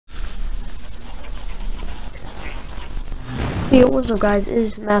Hey, what's up guys, it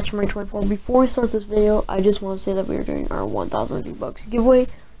is Mastermind24. Before we start this video, I just want to say that we are doing our 1,000 V-Bucks giveaway.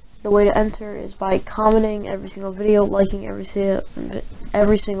 The way to enter is by commenting every single video, liking every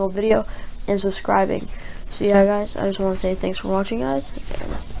single video, and subscribing. So yeah guys, I just want to say thanks for watching guys,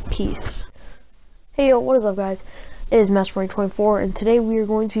 and peace. Hey yo, what is up guys, it is Mastermind24, and today we are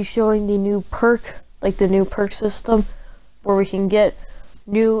going to be showing the new perk, the new perk system, where we can get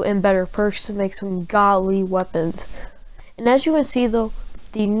new and better perks to make some godly weapons. And as you can see though,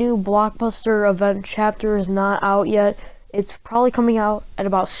 the new blockbuster event chapter is not out yet. It's probably coming out at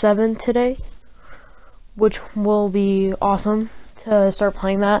about 7 today, which will be awesome to start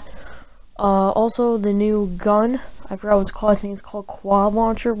playing that. Also the new gun, I forgot what it's called, I think it's called Quad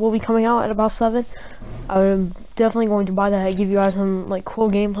Launcher, will be coming out at about 7. I'm definitely going to buy that, give you guys some cool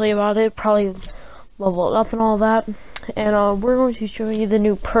gameplay about it, probably level it up and all that. And we're going to be showing you the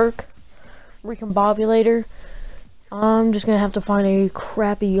new Perk Recombobulator. I'm just gonna have to find a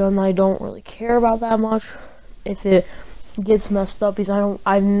crappy gun that I don't really care about that much if it gets messed up, because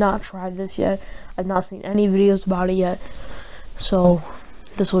I've not tried this yet. I've not seen any videos about it yet, so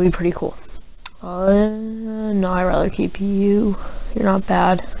this will be pretty cool. No, I'd rather keep you. You're not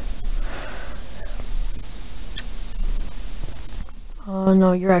bad.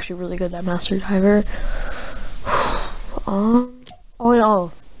 No, you're actually really good at Master Diver. Oh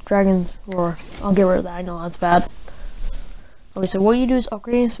no, Dragon's Roar. I'll get rid of that. I know that's bad. Okay, so what you do is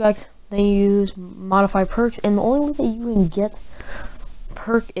upgrade and inspect, then you use modify perks, and the only way that you can get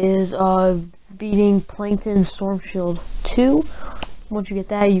perk is beating Plankton Storm Shield 2. Once you get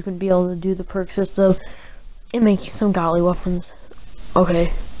that, you can be able to do the perk system and make some godly weapons.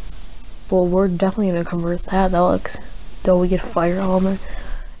 Okay, well we're definitely gonna convert that. That looks dope. We get fire element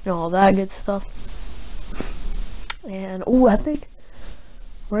and all that good stuff. And ooh, epic.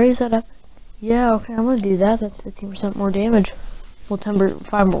 Where is that epic? Yeah, okay, I'm gonna do that. That's 15% more damage. Well,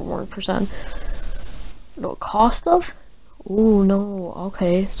 5 more percent. No cost of? Ooh, no.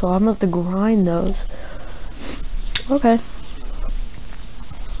 Okay, so I'm gonna have to grind those. Okay.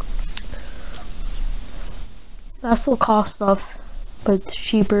 That still costs stuff, but it's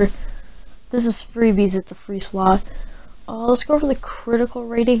cheaper. This is freebies, it's a free slot. Let's go for the critical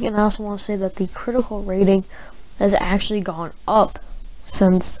rating, and I also want to say that the critical rating has actually gone up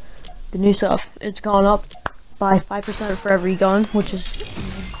since the new stuff. It's gone up by 5% for every gun, which is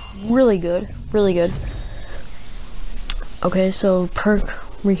really good, really good. Okay, so perk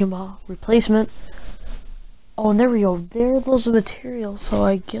recombobulator replacement. Oh, and there we go. There are those materials, so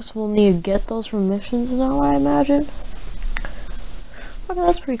I guess we'll need to get those from missions now, I imagine. Okay,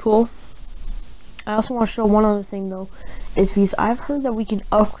 that's pretty cool. I also want to show one other thing though, is because I've heard that we can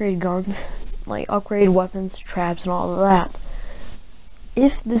upgrade guns, upgrade weapons, traps, and all of that.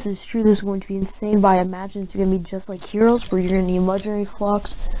 If this is true, this is going to be insane, but I imagine it's going to be just like Heroes, where you're going to need Legendary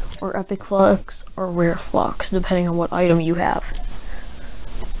Flux, or Epic Flux, or Rare Flux, depending on what item you have.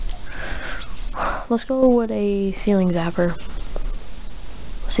 Let's go with a Ceiling Zapper.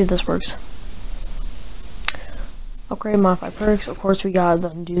 Let's see if this works. Upgrade, modify perks. Of course, we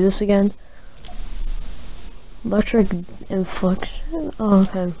gotta do this again. Electric Infliction. Oh,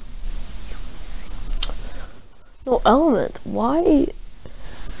 okay. No element. Why?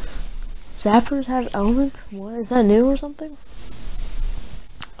 Zappers have elements? What, is that new or something?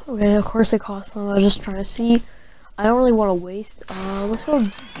 Okay, of course it costs some. I was just trying to see. I don't really want to waste. Let's go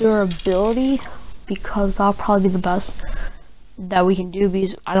durability, because that'll probably be the best that we can do,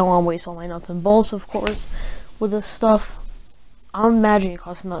 because I don't want to waste all my nuts and bolts, of course, with this stuff. I'm imagining it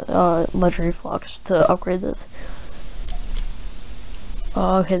costs Legendary Flux to upgrade this.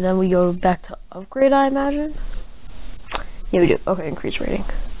 Okay, then we go back to upgrade, I imagine. Yeah, we do. Okay, increase rating.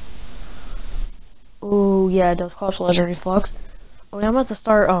 Oh, yeah, it does cost Legendary Flux. Okay, I'm about to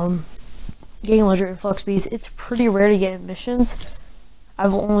start getting Legendary Flux, because it's pretty rare to get in missions.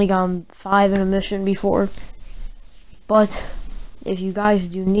 I've only gotten 5 in a mission before. But if you guys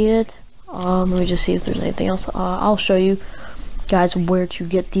do need it, let me just see if there's anything else. I'll show you guys where to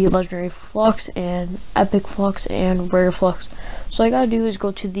get the Legendary Flux and Epic Flux and Rare Flux. So all you gotta do is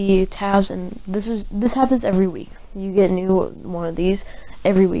go to the tabs, and this happens every week. You get a new one of these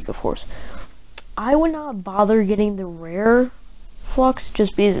every week, of course. I would not bother getting the Rare Flux,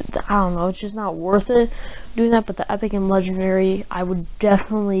 just because, I don't know, it's just not worth it doing that. But the Epic and Legendary, I would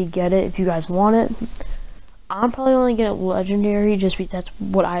definitely get it if you guys want it. I'm probably only get it Legendary, just because that's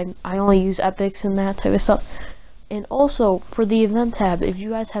what I only use Epics and that type of stuff. And also, for the event tab, if you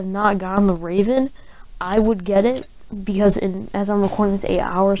guys have not gotten the Raven, I would get it, because as I'm recording this 8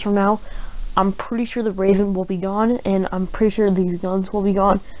 hours from now, I'm pretty sure the Raven will be gone, and I'm pretty sure these guns will be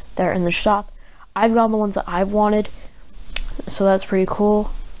gone that are in the shop. I've gotten the ones that I've wanted. so that's pretty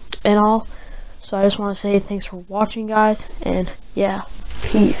cool and all. So I just want to say thanks for watching, guys, and yeah,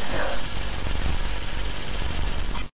 peace.